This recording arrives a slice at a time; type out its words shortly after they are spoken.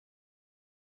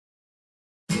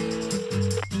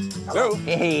Hello.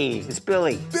 Hey, it's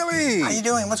Billy. Billy! How you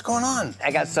doing? What's going on? I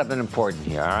got something important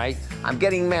here, all right? I'm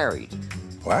getting married.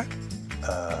 What?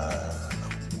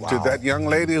 Wow. To that young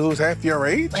lady who's half your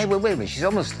age? Hey, wait a minute. She's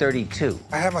almost 32.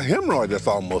 I have a hemorrhoid that's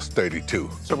almost 32.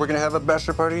 So we're gonna have a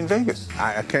bachelor party in Vegas.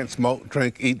 I can't smoke,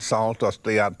 drink, eat salt, or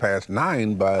stay out past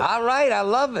 9, but... All right, I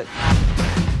love it.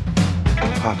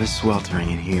 Pop, it's sweltering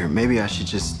in here. Maybe I should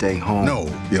just stay home. No,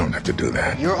 you don't have to do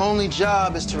that. Your only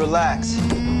job is to relax.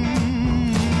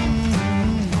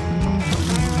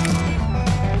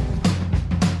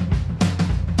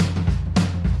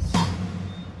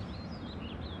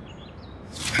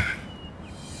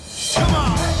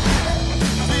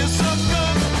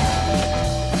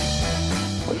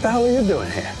 What the hell are you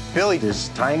doing here? Billy is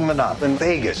tying the knot in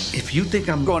Vegas. If you think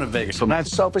I'm going to Vegas from that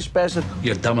selfish bastard,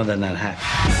 you're dumber than that hat.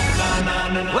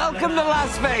 Welcome to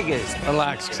Las Vegas.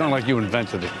 Relax. It's not like you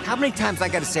invented it. How many times I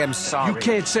gotta say I'm sorry? You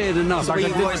can't say it enough. I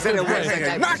can do it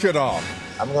Hey, Hey, knock it off!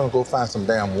 I'm gonna go find some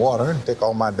damn water and take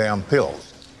all my damn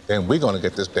pills. Then we're gonna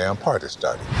get this damn party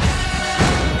started.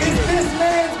 It's this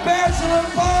man's bachelor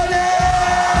party!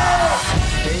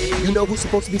 You know who's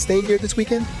supposed to be staying here this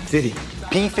weekend? 50.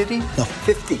 P50? No,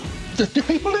 50. 50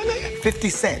 people in there? 50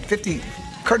 Cent. 50.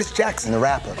 Curtis Jackson, the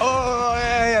rapper. Oh,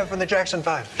 yeah, from the Jackson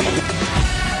 5.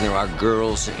 There are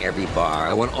girls in every bar.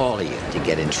 I want all of you to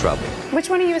get in trouble. Which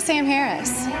one of you is Sam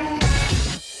Harris?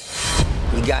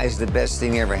 You guys, the best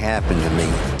thing ever happened to me.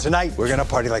 Tonight, we're gonna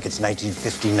party like it's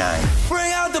 1959.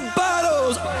 Bring out the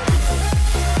bottles!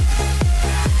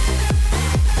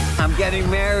 I'm getting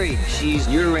married. She's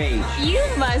your age. You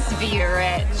must be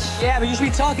rich. Yeah, but you should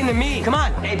be talking to me. Come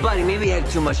on. Hey, buddy, maybe you had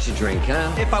too much to drink,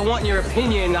 huh? If I want your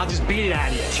opinion, I'll just beat it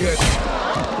out of you.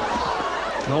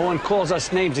 No one calls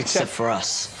us names except For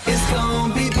us. It's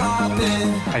gonna be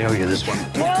poppin'. I owe you this one.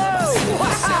 Whoa!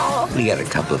 Wow! We got a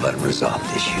couple of unresolved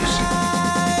issues.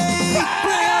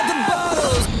 Bring out the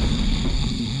bottles!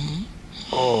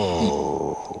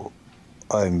 Oh,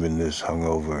 I haven't been this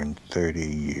hungover in 30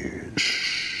 years.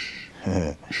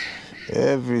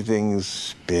 Everything's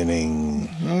spinning.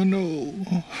 Oh, no.